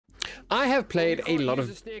I have played a lot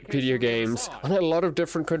of video games on a lot of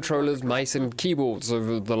different controllers, mice, and keyboards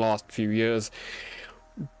over the last few years.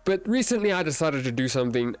 But recently I decided to do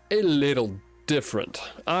something a little different.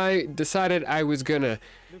 I decided I was gonna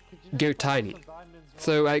go tiny.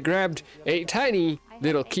 So I grabbed a tiny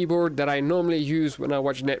little keyboard that I normally use when I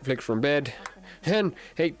watch Netflix from bed, and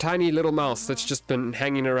a tiny little mouse that's just been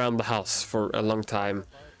hanging around the house for a long time.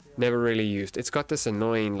 Never really used. It's got this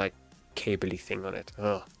annoying, like, cabley thing on it.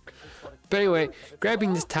 Ugh. But anyway,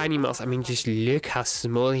 grabbing this tiny mouse, I mean, just look how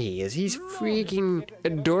small he is. He's freaking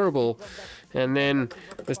adorable. And then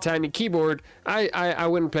this tiny keyboard, I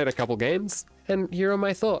went and played a couple games, and here are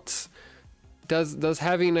my thoughts. Does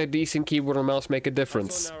having a decent keyboard or mouse make a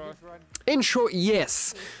difference? In short,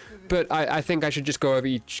 yes. But I think I should just go over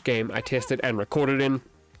each game I tested and recorded in,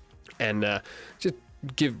 and just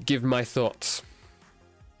give my thoughts.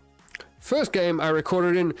 First game I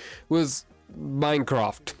recorded in was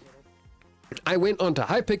Minecraft. I went onto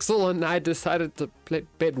Hypixel and I decided to play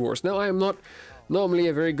Bed Wars. Now I am not normally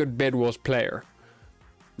a very good Bed Wars player.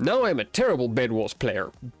 Now I'm a terrible Bed Wars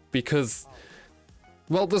player because,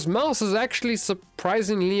 well, this mouse is actually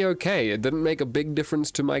surprisingly okay. It didn't make a big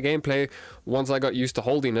difference to my gameplay once I got used to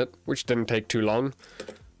holding it, which didn't take too long.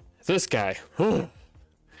 This guy.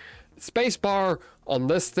 Spacebar on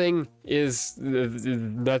this thing is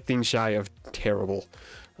nothing shy of terrible.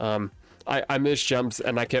 I missed jumps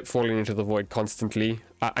and I kept falling into the void constantly.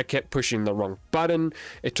 I kept pushing the wrong button.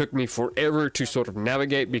 It took me forever to sort of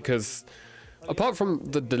navigate because, apart from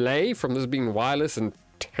the delay from this being wireless and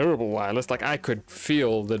terrible wireless, like, I could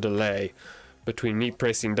feel the delay between me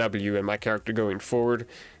pressing W and my character going forward.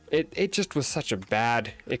 It just was such a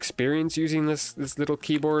bad experience using this little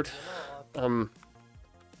keyboard.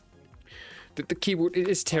 The keyboard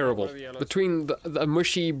is terrible. Between the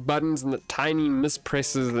mushy buttons and the tiny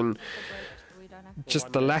mispresses and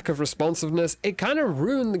just the lack of responsiveness, it kind of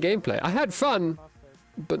ruined the gameplay. I had fun,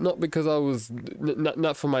 but not because I was...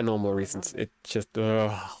 not for my normal reasons. It just...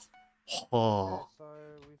 Oh,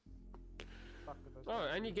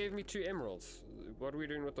 and you gave me 2 emeralds. What are we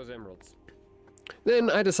doing with those emeralds? Then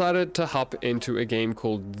I decided to hop into a game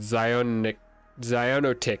called Xonotic?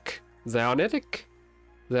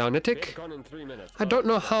 I don't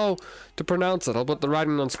know how to pronounce it. I'll put the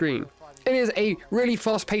writing on screen. It is a really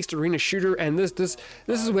fast-paced arena shooter, and this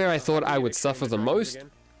is where I thought I would suffer the most.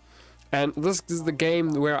 And this is the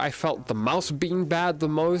game where I felt the mouse being bad the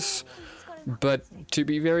most. But to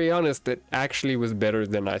be very honest, it actually was better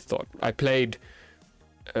than I thought. I played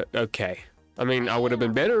okay. I mean, I would have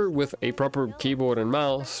been better with a proper keyboard and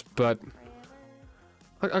mouse, but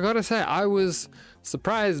I gotta say, I was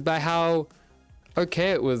surprised by how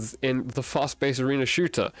okay it was in the fast-paced arena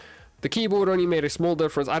shooter. The keyboard only made a small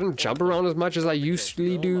difference. I didn't jump around as much as I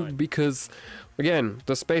usually do because, again,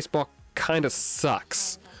 the spacebar kind of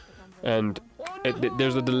sucks, and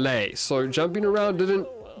there's a delay, so jumping around didn't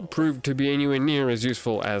prove to be anywhere near as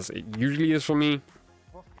useful as it usually is for me.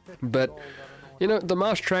 But you know, the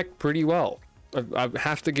mouse tracked pretty well. I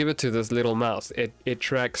have to give it to this little mouse. It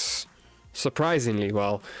tracks surprisingly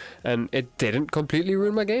well, and it didn't completely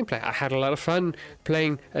ruin my gameplay. I had a lot of fun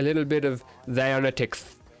playing a little bit of Xonotic.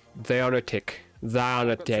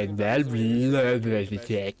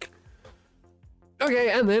 Okay,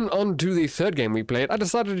 and then on to the third game we played. I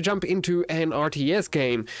decided to jump into an RTS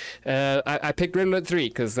game. I picked Red Alert 3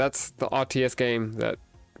 because that's the RTS game that...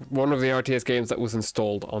 one of the RTS games that was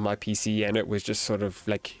installed on my PC, and it was just sort of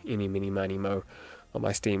like any mini mani mo on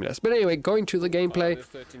my Steam list. But anyway, going to the gameplay,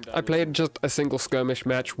 I played just a single skirmish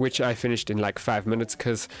match, which I finished in like 5 minutes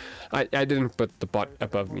because I didn't put the bot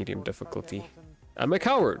above medium difficulty. I'm a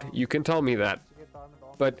coward, you can tell me that.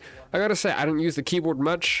 But I gotta say, I didn't use the keyboard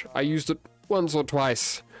much. I used it once or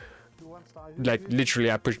twice. Like,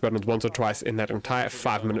 literally, I pushed buttons once or twice in that entire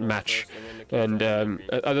 5-minute match. And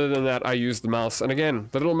other than that, I used the mouse. And again,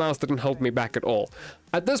 the little mouse didn't hold me back at all.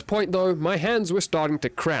 At this point, though, my hands were starting to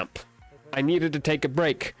cramp. I needed to take a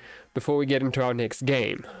break before we get into our next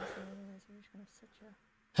game.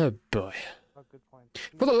 Oh boy.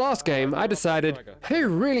 For the last game, I decided I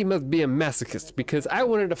really must be a masochist because I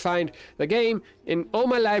wanted to find the game in all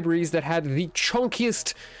my libraries that had the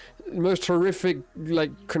chunkiest, most horrific,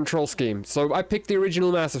 like, control scheme. So I picked the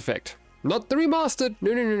original Mass Effect. Not the remastered,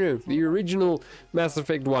 no, the original Mass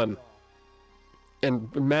Effect 1.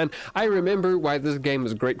 And man, I remember why this game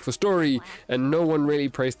was great for story, and no one really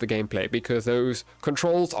praised the gameplay, because those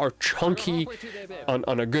controls are chunky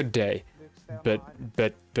on a good day. But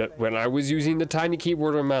when I was using the tiny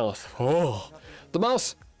keyboard and mouse, the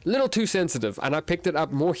mouse, little too sensitive, and I picked it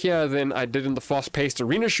up more here than I did in the fast-paced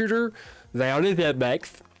arena shooter. They are that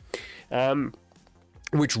max.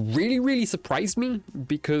 which really surprised me,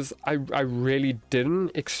 because I really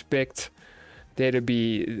didn't expect there to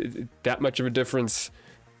be that much of a difference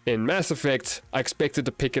in Mass Effect. I expected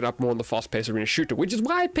to pick it up more in the fast-paced arena shooter, which is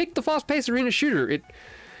why I picked the fast-paced arena shooter.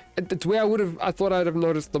 It's where I thought I'd have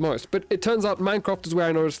noticed the most. But it turns out Minecraft is where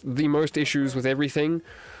I noticed the most issues with everything.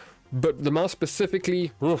 But the mouse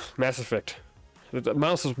specifically, Mass Effect. The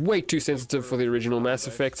mouse is way too sensitive for the original Mass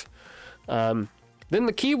Effect. Then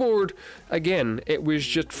the keyboard, again, it was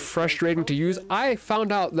just frustrating to use. I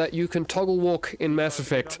found out that you can toggle walk in Mass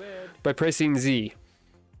Effect by pressing Z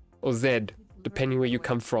or Z, depending where you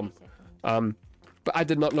come from. But I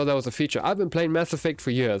did not know that was a feature. I've been playing Mass Effect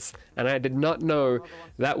for years, and I did not know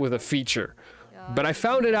that was a feature. But I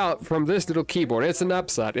found it out from this little keyboard. It's an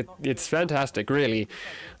upside. It's fantastic, really.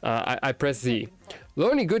 I press Z. The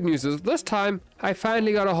only good news is this time I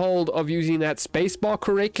finally got a hold of using that spacebar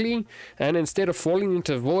correctly, and instead of falling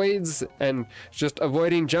into voids and just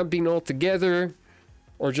avoiding jumping altogether,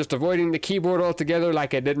 or just avoiding the keyboard altogether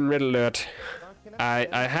like I did in Red Alert,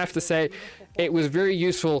 I have to say it was very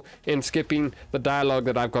useful in skipping the dialogue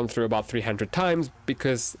that I've gone through about 300 times,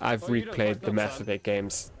 because I've replayed the Mass Effect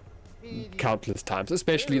games countless times,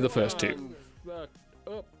 especially the first two.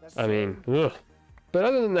 I mean, ugh. But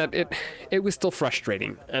other than that, it was still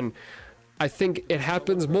frustrating, and I think it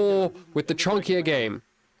happens more with the chunkier game.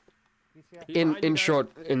 In short,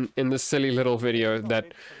 in this silly little video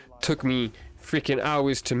that took me freaking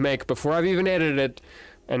hours to make before I've even edited it,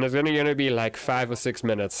 and it's only gonna be like 5 or 6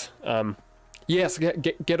 minutes. Yes,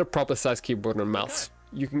 get a proper size keyboard and mouse.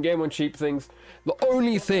 You can get them on cheap things. The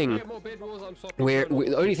only thing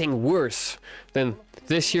worse than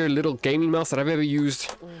this here little gaming mouse that I've ever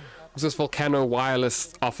used was this Volcano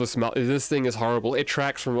wireless office mouse. This thing is horrible. It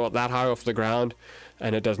tracks from about that high off the ground,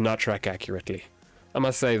 and it does not track accurately. I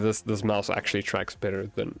must say this mouse actually tracks better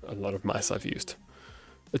than a lot of mice I've used.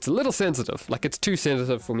 It's a little sensitive, like it's too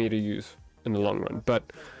sensitive for me to use in the long run, but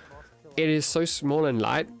it is so small and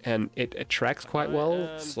light, and it tracks quite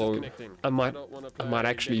well, so I might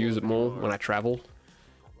actually use it more when I travel.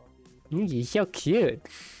 You're so cute.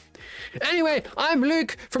 Anyway, I'm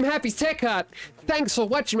Luke from Happy's Tech Hut. Thanks for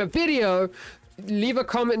watching my video. Leave a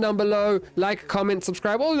comment down below, like, comment,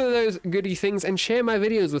 subscribe, all of those goody things, and share my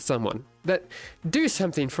videos with someone. That do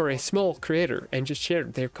something for a small creator and just share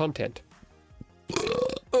their content.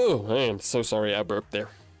 Oh, I am so sorry I burped there.